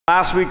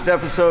Last week's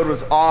episode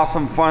was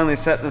awesome. Finally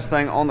setting this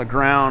thing on the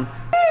ground.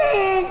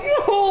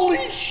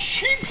 Holy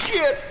sheep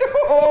shit!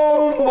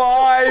 Oh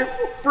my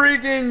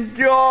freaking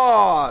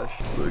gosh!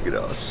 Look at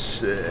how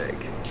sick.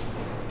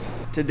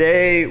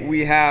 Today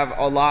we have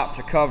a lot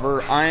to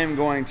cover. I am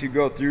going to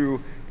go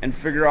through and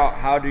figure out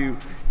how to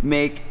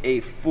make a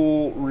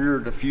full rear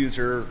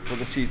diffuser for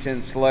the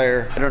C10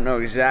 Slayer. I don't know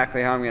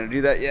exactly how I'm going to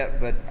do that yet,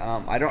 but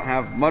I don't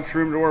have much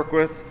room to work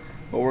with,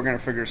 but we're going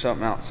to figure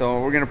something out. So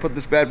we're going to put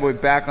this bad boy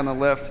back on the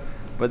lift,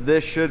 but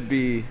this should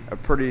be a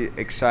pretty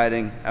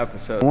exciting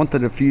episode. I want the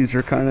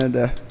diffuser kind of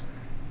to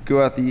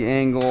go at the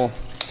angle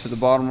to the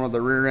bottom of the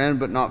rear end,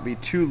 but not be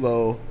too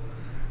low.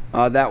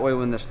 That way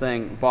when this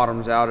thing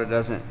bottoms out, it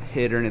doesn't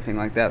hit or anything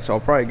like that. So I'll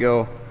probably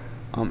go,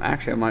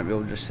 actually I might be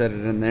able to just set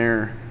it in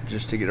there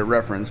just to get a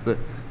reference, but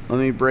let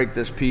me break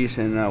this piece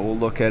and we'll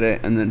look at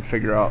it and then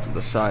figure out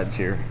the sides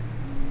here.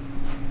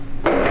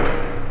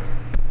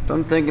 So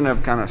I'm thinking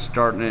of kind of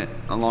starting it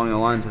along the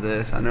lines of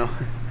this. I know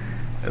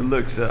it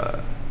looks,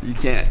 you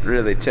can't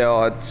really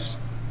tell it's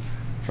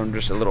from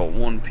just a little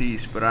one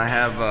piece, but I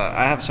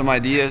have some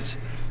ideas.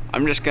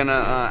 I'm just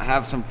gonna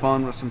have some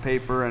fun with some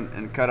paper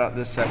and cut out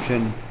this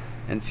section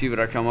and see what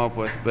I come up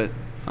with. But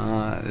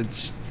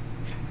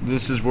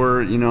this is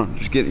where, you know,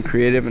 just getting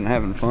creative and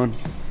having fun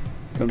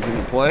comes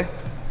into play.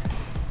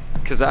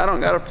 Because I don't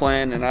got a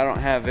plan and I don't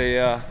have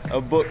a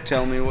book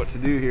telling me what to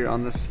do here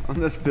on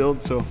this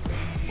build. So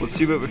let's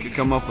see what we could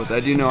come up with. I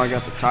do know I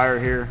got the tire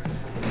here.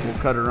 We'll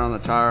cut it around the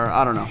tire.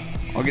 I don't know.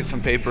 I'll get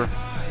some paper.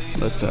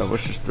 Let's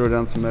just throw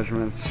down some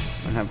measurements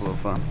and have a little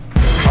fun.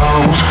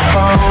 I was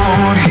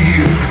found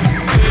here.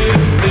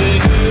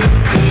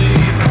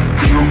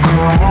 You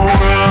come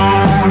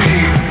around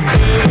here.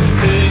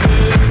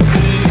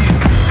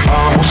 I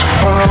was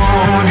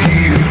found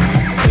here.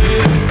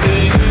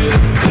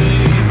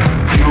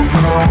 You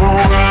come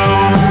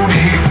around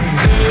here.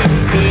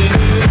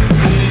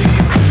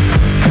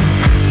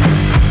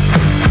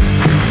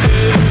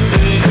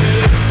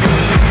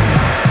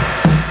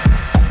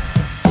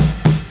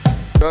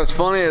 So as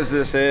funny as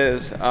this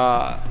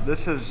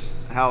is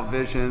how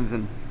visions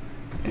and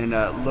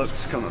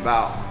looks come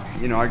about.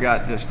 You know, I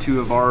got just two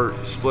of our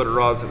splitter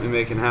rods that we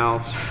make in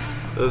house.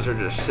 Those are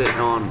just sitting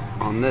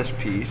on this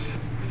piece.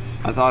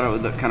 I thought it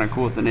would look kind of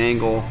cool with an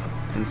angle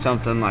and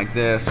something like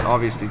this.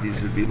 Obviously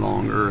these would be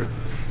longer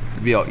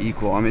to be all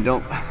equal. I mean,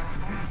 don't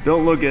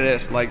look at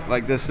this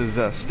like this is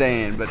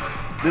staying, but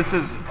this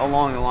is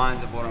along the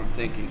lines of what I'm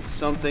thinking.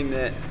 Something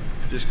that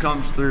just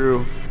comes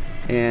through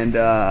and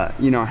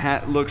you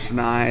know, looks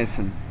nice.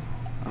 And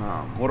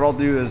what I'll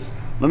do is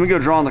let me go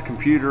draw on the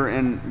computer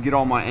and get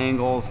all my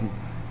angles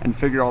and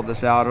figure all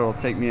this out. It'll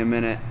take me a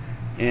minute,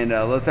 and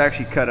let's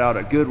actually cut out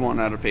a good one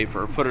out of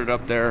paper, put it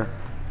up there,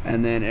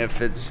 and then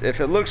if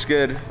it looks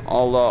good,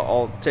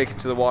 I'll take it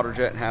to the water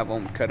jet and have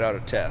them cut out a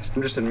test.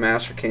 I'm just in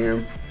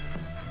Mastercam.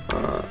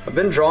 I've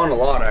been drawing a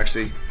lot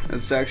actually.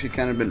 It's actually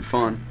kind of been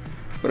fun,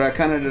 but I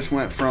kind of just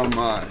went from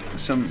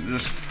some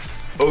just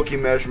oaky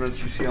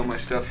measurements. You see all my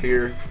stuff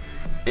here,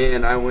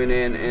 and I went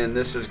in, and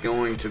this is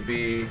going to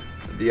be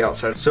the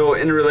outside. So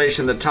in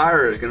relation, the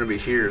tire is going to be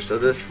here. So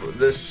this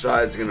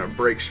side's going to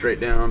break straight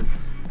down.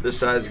 This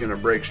side's going to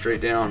break straight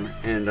down,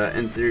 and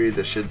in theory,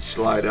 this should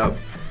slide up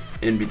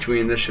in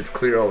between. This should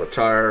clear all the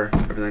tire,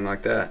 everything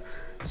like that.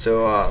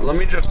 So I'm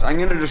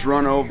going to just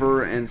run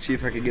over and see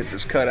if I can get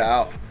this cut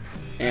out,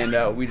 and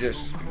we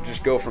just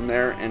go from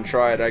there and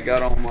try it. I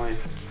got all my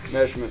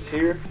measurements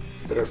here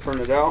that I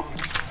printed out,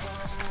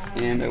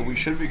 and we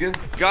should be good.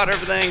 Got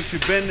everything to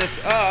bend this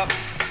up.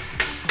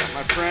 Got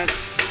my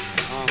prints.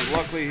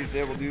 Luckily he's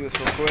able to do this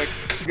real quick.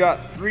 We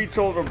got 3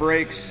 total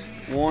brakes,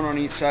 1 on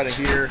each side of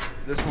here.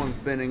 This one's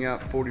bending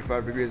up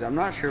 45 degrees. I'm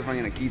not sure if I'm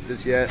gonna keep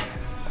this yet.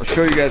 I'll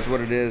show you guys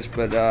what it is,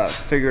 but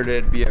figured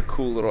it'd be a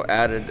cool little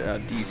added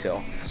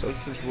detail. So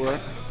this is what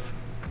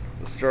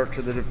the start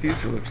to the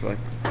diffuser looks like.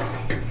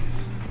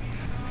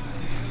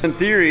 In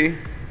theory,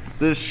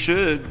 this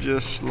should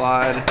just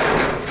slide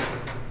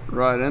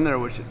right in there,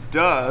 which it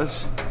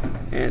does,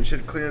 and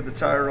should clear the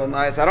tire real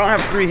nice. I don't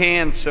have 3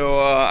 hands, so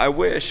I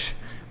wish.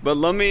 But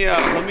let me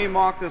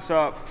mock this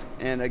up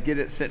and get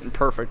it sitting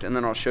perfect, and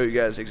then I'll show you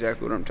guys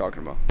exactly what I'm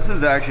talking about. This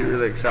is actually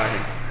really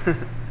exciting.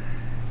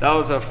 That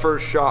was a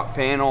first shot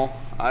panel.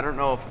 I don't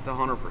know if it's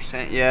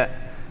 100% yet.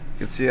 You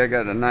can see I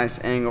got a nice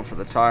angle for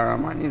the tire. I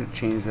might need to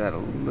change that a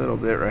little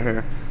bit right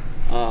here.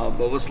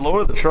 But let's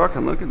lower the truck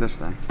and look at this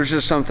thing. There's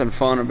just something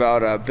fun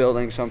about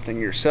building something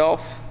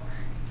yourself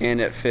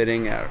and it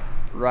fitting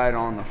right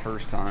on the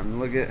first time.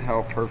 Look at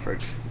how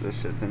perfect this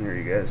sits in here,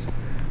 you guys.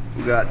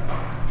 We got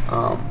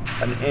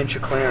an inch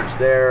of clearance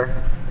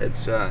there.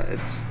 It's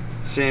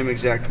same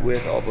exact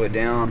width all the way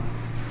down.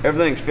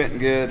 Everything's fitting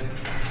good.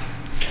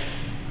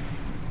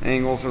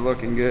 Angles are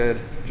looking good.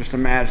 Just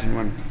imagine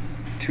when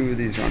 2 of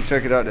these are on.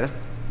 Check it out, Dad.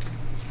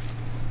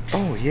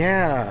 Oh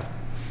yeah.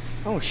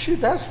 Oh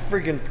shoot, that's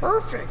freaking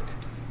perfect.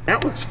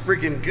 That looks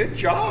freaking good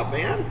job,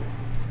 man.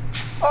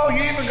 Oh,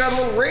 you even got a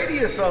little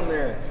radius on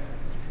there.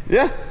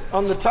 Yeah.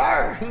 On the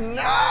tire.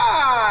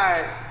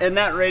 Nice. And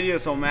that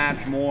radius will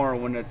match more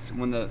when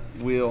the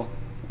wheel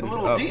A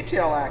little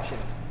detail action.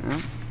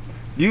 Yeah.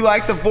 Do you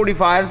like the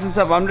 45s and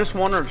stuff? I'm just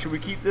wondering, should we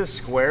keep this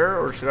square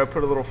or should I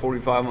put a little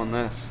 45 on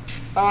this?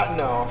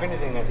 No, if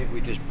anything, I think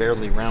we just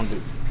barely round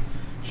it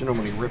so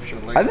nobody rips your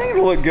leg. I think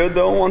it'll look good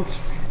though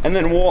once, and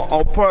then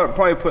I'll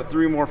probably put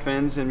 3 more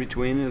fins in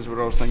between is what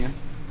I was thinking.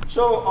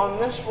 So on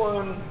this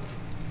one,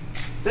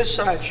 this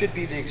side should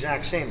be the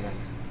exact same then.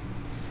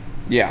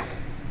 Yeah,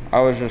 I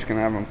was just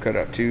gonna have them cut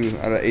up too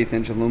out of 1/8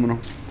 inch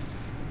aluminum.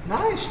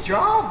 Nice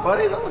job,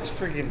 buddy. That looks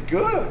freaking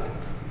good.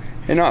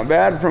 Hey, not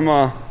bad from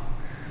a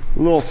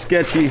little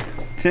sketchy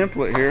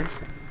template here.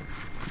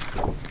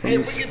 Hey,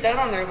 if we get that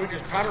on there, we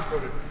just powder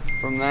coat it.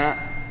 From that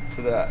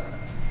to that.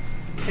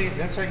 Hey,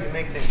 that's how you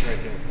make things right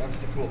there. That's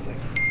the cool thing.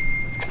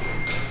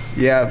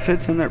 Yeah, it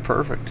fits in there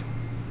perfect.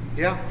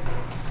 Yeah.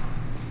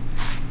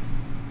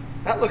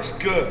 That looks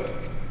good.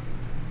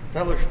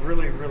 That looks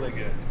really, really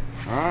good.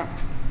 All right.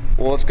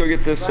 Well, let's go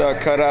get this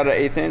cut out of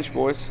 1/8 inch,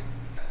 boys.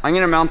 I'm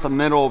gonna mount the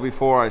middle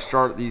before I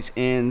start these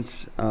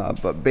ends,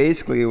 but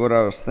basically what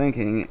I was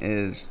thinking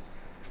is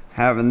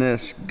having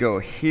this go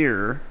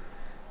here,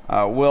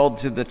 weld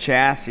to the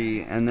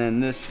chassis, and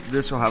then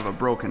this will have a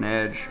broken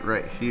edge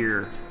right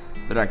here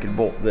that I could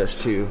bolt this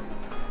to,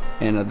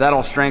 and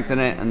that'll strengthen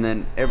it, and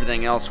then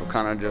everything else will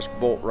kind of just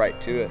bolt right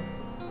to it.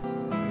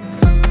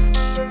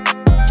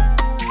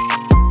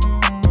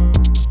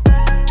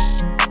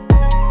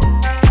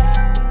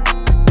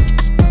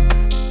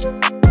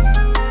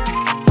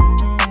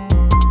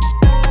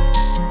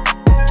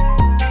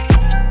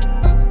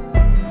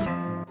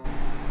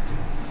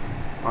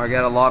 I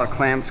got a lot of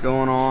clamps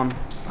going on,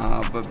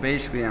 but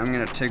basically I'm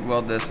gonna TIG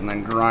weld this and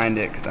then grind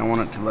it because I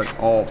want it to look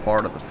all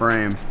part of the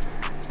frame.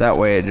 That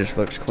way it just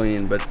looks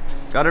clean, but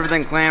got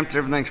everything clamped,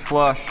 everything's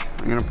flush.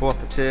 I'm gonna pull off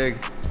the TIG,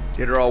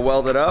 get her all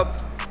welded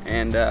up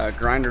and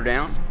grind her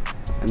down,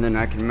 and then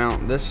I can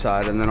mount this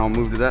side and then I'll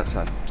move to that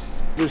side.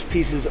 This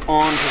piece is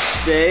on to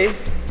stay.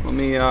 Let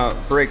me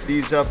break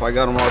these up. I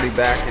got them already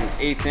back in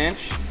 1/8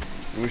 inch,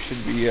 and we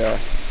should be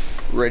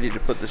ready to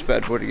put this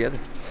bad boy together.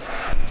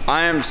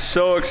 I am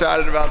so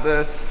excited about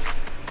this.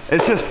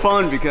 It's just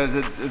fun because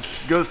it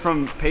goes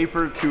from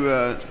paper to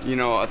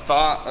a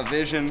thought, a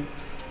vision,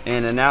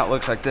 and now it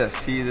looks like this.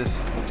 See,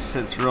 this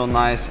sits real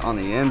nice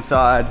on the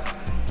inside.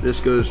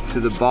 This goes to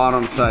the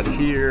bottom side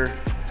here.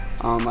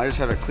 I just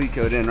have it cleat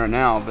coat in right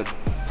now, but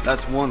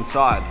that's one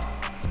side.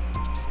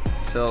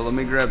 So let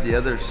me grab the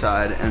other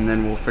side and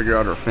then we'll figure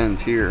out our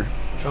fins here.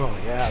 Oh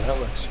yeah, that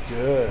looks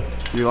good.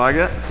 You like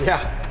it?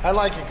 Yeah, I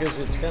like it because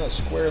it's kind of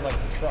square like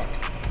the truck.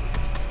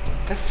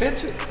 That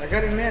fits it. I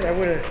gotta admit, I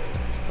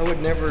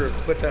would never have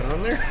put that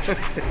on there,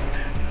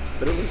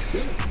 but it looks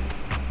good.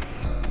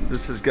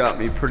 This has got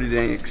me pretty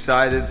dang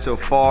excited so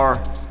far.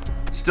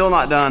 Still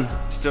not done.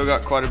 Still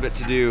got quite a bit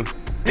to do.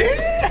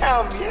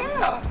 Damn,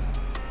 yeah.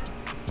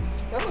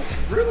 That looks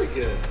really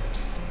good.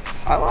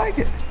 I like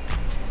it.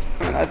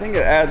 And I think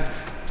it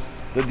adds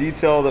the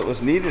detail that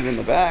was needed in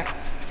the back.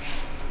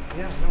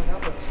 Yeah, no,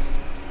 that looks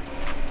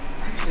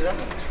pretty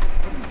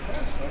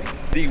fast,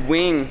 buddy. The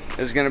wing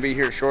is gonna be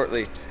here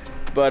shortly,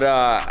 but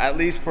at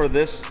least for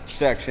this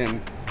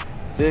section,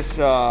 this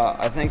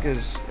I think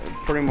is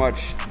pretty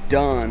much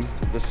done,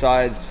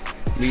 besides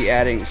me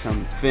adding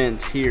some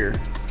fins here.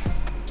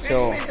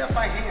 So you made that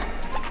by hand.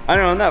 I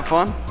know, isn't that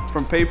fun?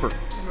 From paper.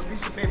 From a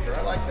piece of paper,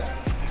 I like that.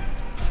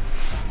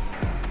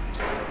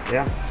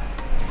 Yeah.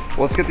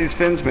 Well, let's get these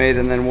fins made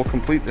and then we'll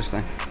complete this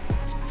thing.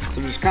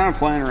 So just kind of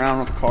playing around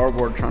with the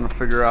cardboard, trying to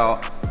figure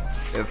out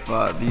if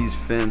these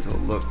fins will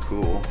look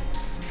cool.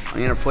 I'm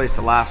gonna place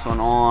the last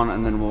one on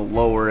and then we'll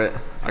lower it.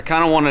 I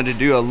kind of wanted to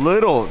do a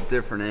little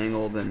different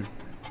angle than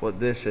what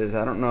this is.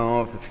 I don't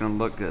know if it's gonna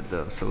look good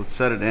though. So let's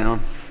set it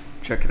down,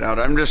 check it out.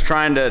 I'm just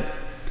trying to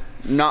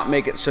not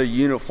make it so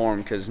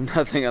uniform because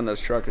nothing on this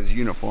truck is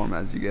uniform,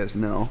 as you guys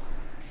know.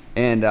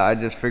 And I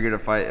just figured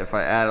if I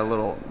add a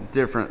little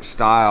different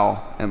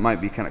style, it might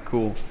be kind of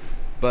cool.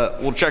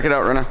 But we'll check it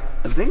out right now.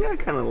 I think I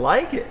kind of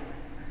like it.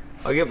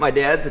 I'll get my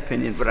dad's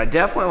opinion, but I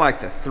definitely like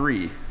the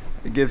 3.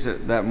 It gives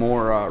it that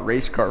more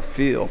race car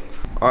feel.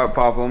 All right,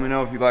 Papa, let me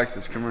know if you like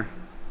this. Come here.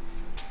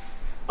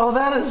 Oh,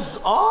 that is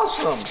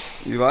awesome.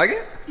 You like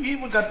it?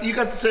 You got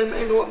the same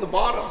angle at the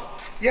bottom.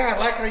 Yeah, I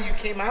like how you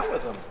came out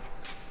with them.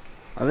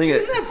 I think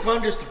Isn't that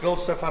fun just to build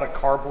stuff out of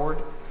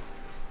cardboard?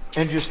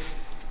 And just,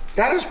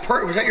 that is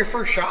was that your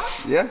first shot?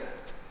 Yeah.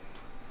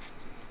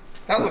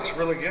 That looks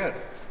really good.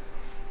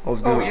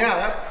 Oh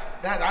yeah,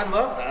 that I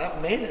love that.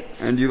 That made it.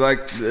 And you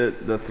like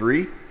the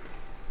 3?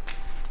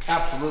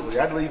 Absolutely.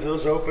 I'd leave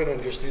those open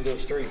and just do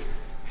those 3.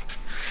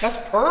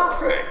 That's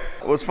perfect.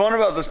 What's fun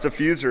about this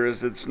diffuser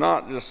is it's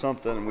not just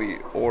something we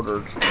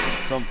ordered.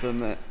 It's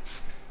something that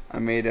I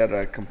made out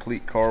of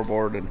complete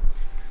cardboard and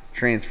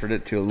transferred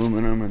it to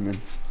aluminum and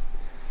then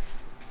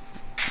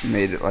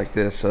made it like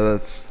this. So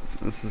this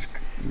is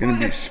gonna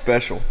be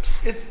special.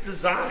 It's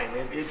design.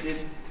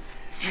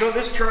 You know,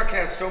 this truck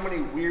has so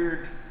many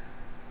weird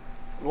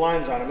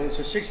lines on it. I mean, it's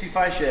a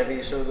 65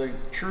 Chevy, so the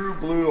true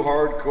blue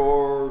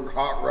hardcore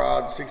hot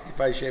rod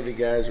 65 Chevy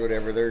guys,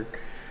 whatever, they're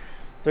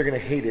gonna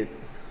hate it,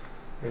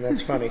 and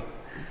that's funny.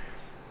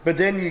 But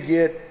then you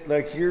get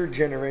like your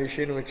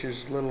generation, which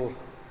is little.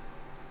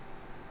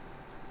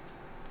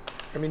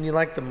 I mean, you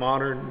like the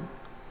modern,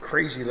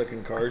 crazy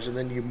looking cars, and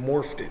then you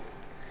morphed it.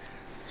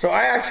 So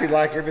I actually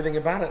like everything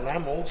about it, and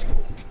I'm old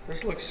school.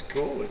 This looks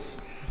cool. It's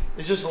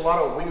just a lot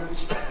of weird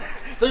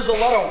stuff. There's a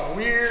lot of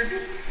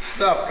weird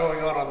stuff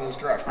going on this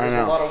truck. There's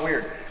a lot of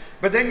weird.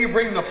 But then you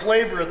bring the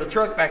flavor of the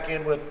truck back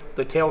in with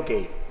the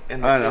tailgate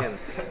and the pin.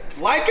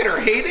 Like it or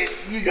hate it,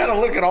 you got to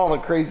look at all the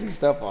crazy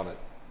stuff on it.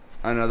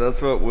 I know,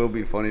 that's what will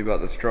be funny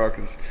about this truck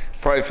is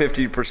probably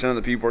 50% of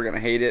the people are going to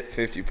hate it,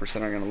 50%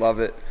 are going to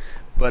love it.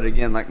 But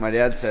again, like my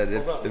dad said,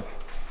 if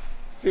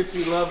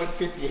 50 love it,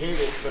 50 hate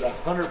it, but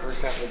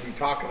 100% will be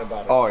talking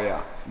about it. Oh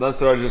yeah, that's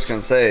what I was just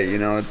going to say. You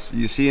know, it's,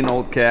 you see an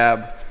old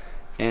cab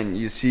and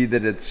you see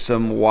that it's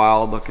some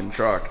wild looking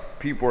truck.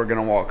 People are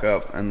going to walk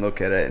up and look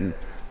at it, and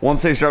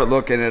once they start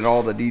looking at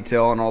all the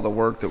detail and all the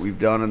work that we've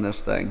done in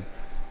this thing,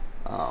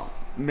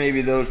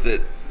 maybe those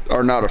that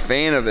are not a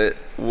fan of it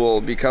will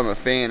become a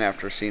fan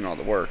after seeing all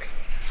the work.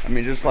 I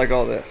mean, just like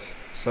all this.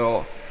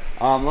 So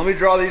let me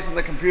draw these in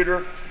the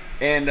computer,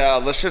 and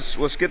let's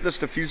get this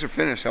diffuser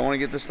finished. I want to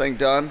get this thing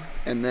done,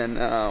 and then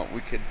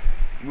we could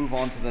move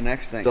on to the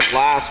next thing. The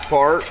last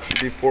part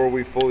before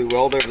we fully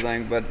weld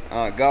everything, but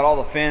got all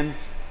the fins.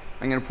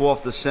 I'm gonna pull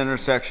off the center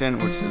section,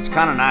 which is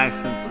kind of nice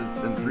since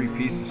it's in 3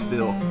 pieces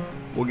still.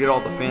 We'll get all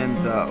the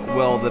fins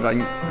welded. I'm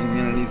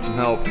gonna need some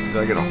help because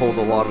I gotta hold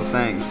a lot of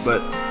things,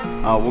 but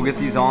we'll get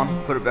these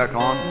on, put it back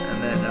on,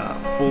 and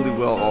then fully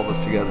weld all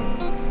this together.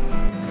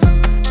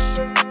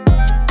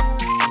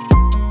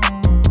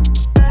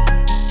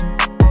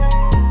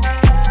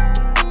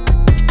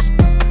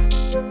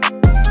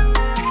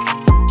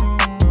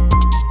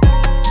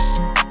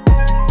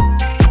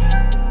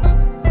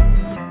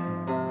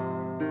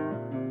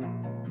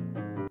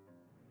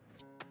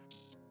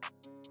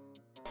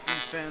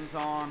 Fins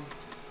on.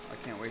 I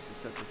can't wait to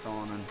set this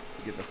on and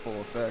get the full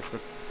effect.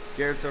 But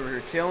Garrett's over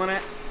here killing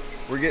it.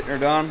 We're getting her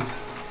done.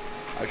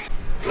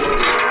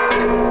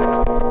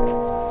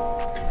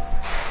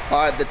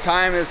 Alright, the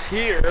time is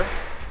here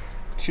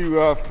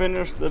to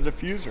finish the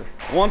diffuser.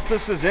 Once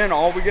this is in,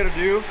 all we gotta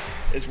do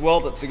is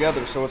weld it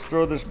together. So let's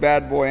throw this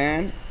bad boy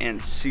in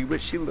and see what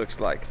she looks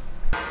like.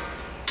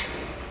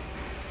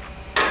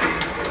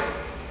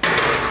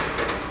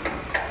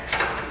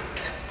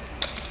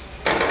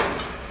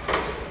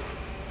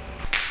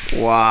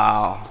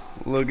 Wow,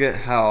 look at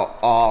how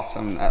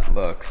awesome that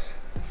looks.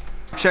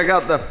 Check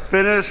out the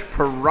finished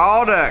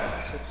product.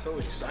 It's so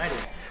exciting.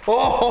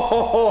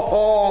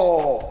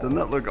 Oh! Doesn't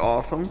that look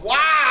awesome?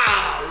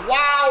 Wow!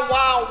 Wow,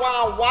 wow,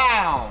 wow,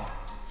 wow.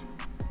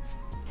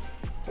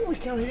 Holy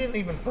cow, he didn't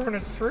even burn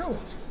it through.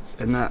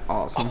 Isn't that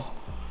awesome? Oh.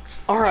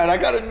 All right, I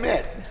gotta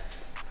admit.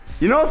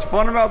 You know what's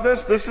fun about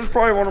this? This is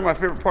probably one of my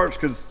favorite parts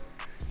because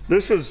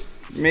this is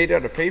made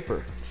out of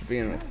paper to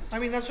begin with. I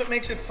mean, that's what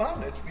makes it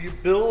fun. You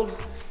build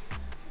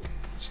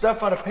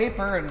stuff out of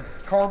paper and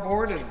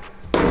cardboard and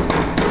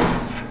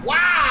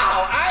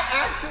wow, I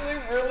actually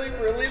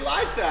really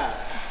like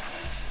that.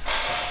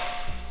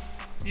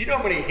 You know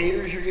how many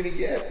haters you're gonna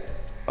get?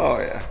 Oh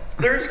yeah.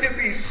 There's gonna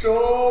be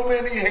so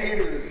many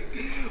haters.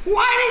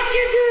 Why did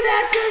you do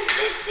that to a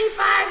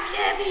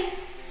 65 Chevy?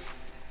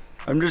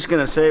 I'm just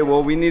gonna say,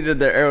 well, we needed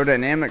the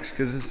aerodynamics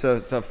because it's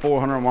a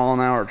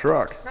 400-mile-an-hour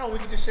truck. No, we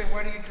could just say,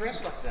 why do you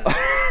dress like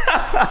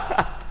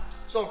that?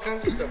 There's all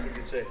kinds of stuff we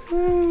could say.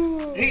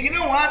 Hey, you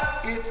know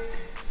what?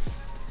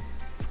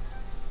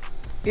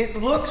 It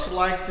looks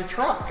like the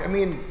truck. I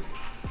mean,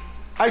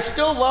 I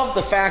still love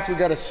the fact we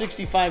got a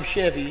 65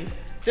 Chevy.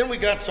 Then we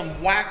got some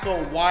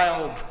wacko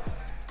wild,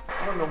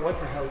 I don't know what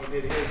the hell you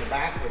did here in the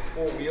back with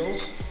 4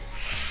 wheels.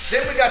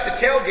 Then we got the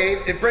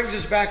tailgate. It brings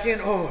us back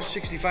in, oh,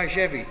 65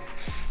 Chevy.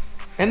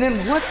 And then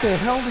what the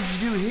hell did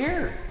you do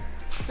here?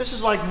 This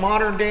is like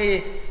modern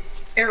day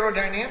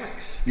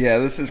aerodynamics. Yeah,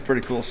 this is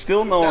pretty cool.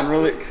 Still no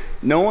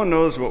one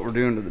knows what we're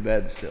doing to the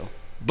bed still.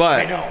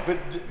 But I know, but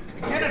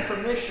get it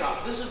from this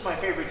shot. This is my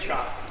favorite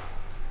shot.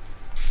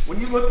 When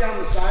you look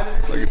down the side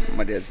of it. Look at,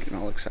 my dad's getting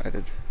all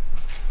excited.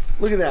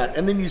 Look at that.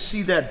 And then you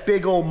see that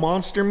big old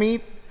monster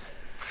meat.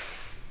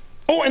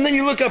 Oh, and then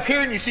you look up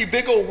here and you see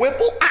big old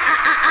Whipple.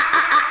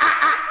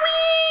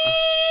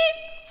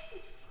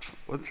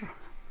 What's wrong?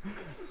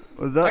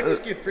 Was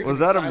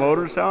that a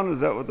motor sound? Is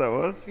that what that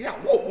was? Yeah.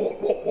 Whoa, whoa,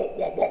 whoa, whoa,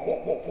 whoa, whoa,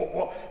 whoa, whoa,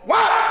 whoa.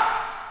 What?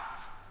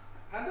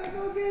 How'd that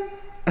go again?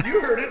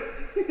 You heard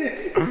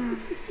it.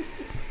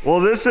 Well,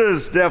 this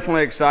is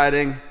definitely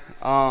exciting.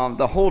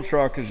 The whole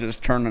truck is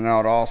just turning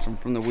out awesome,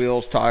 from the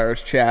wheels,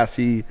 tires,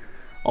 chassis,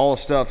 all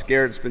the stuff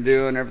Garrett's been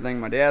doing, everything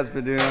my dad's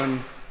been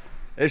doing.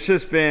 It's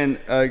just been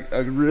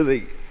a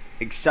really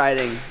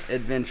exciting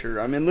adventure.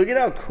 I mean, look at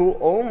how cool,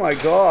 oh my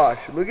gosh,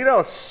 look at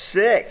how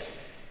sick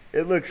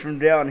it looks from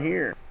down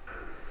here.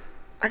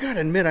 I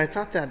gotta admit, I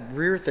thought that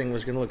rear thing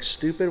was gonna look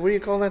stupid. What do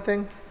you call that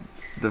thing?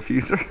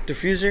 Diffuser?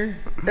 Diffuser?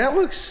 That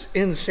looks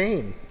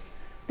insane.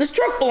 This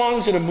truck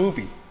belongs in a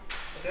movie.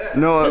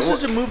 No, this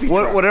is a movie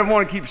truck. What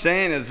everyone keeps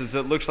saying is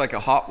it looks like a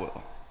Hot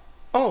Wheel.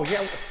 Oh,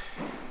 yeah.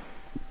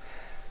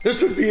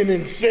 This would be an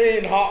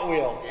insane Hot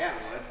Wheel. Yeah, it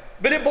would.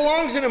 But it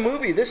belongs in a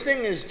movie. This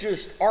thing is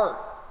just art.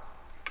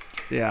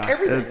 Yeah.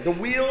 Everything. The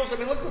wheels. I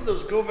mean, look at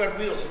those Govet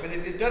wheels. I mean,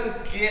 it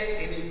doesn't get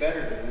any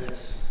better than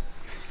this.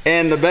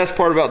 And the best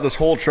part about this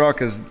whole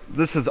truck is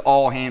this is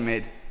all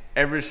handmade.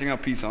 Every single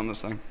piece on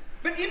this thing.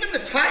 But even the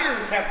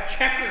tires have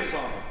checkers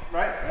on them,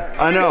 right?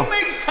 I know. Who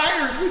makes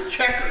tires with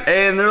checkers?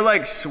 And they're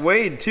like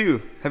suede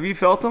too. Have you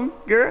felt them,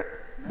 Garrett?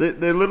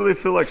 They literally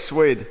feel like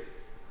suede.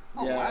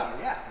 Oh, yeah. Wow,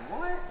 yeah.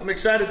 What? I'm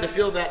excited to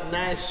feel that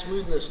nice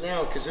smoothness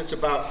now because it's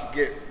about to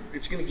get,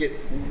 it's going to get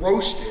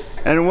roasted.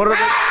 And what are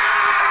they?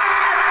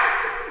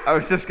 I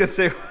was just going to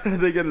say, what are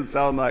they going to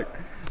sound like?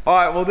 All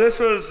right, well, this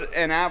was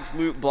an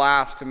absolute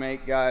blast to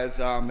make, guys.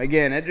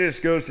 Again, it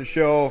just goes to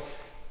show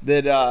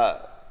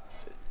that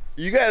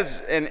you guys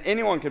and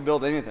anyone can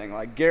build anything.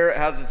 Like Garrett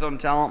has his own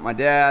talent, my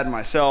dad,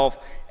 myself,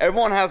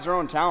 everyone has their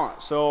own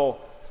talent. So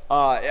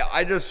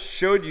I just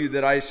showed you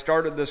that I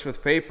started this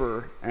with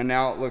paper and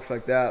now it looks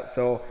like that.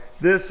 So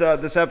this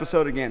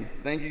episode, again,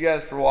 thank you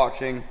guys for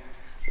watching.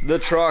 The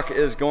truck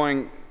is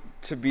going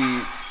to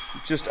be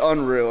just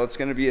unreal. It's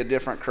going to be a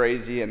different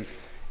crazy,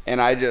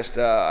 and I just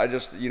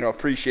you know,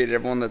 appreciate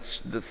everyone that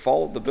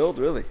followed the build,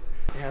 really.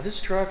 Yeah,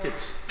 this truck,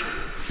 it's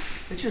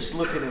just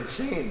looking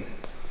insane.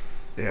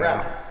 Yeah.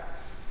 Right.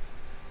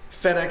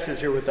 FedEx is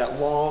here with that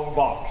long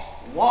box.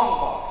 Long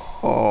box.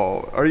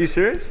 Oh, are you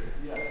serious?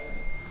 Yes.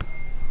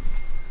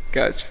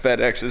 Guys,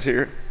 FedEx is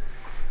here.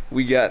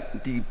 We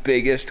got the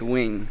biggest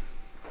wing.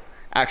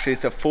 Actually,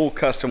 it's a full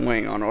custom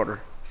wing on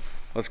order.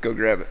 Let's go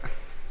grab it.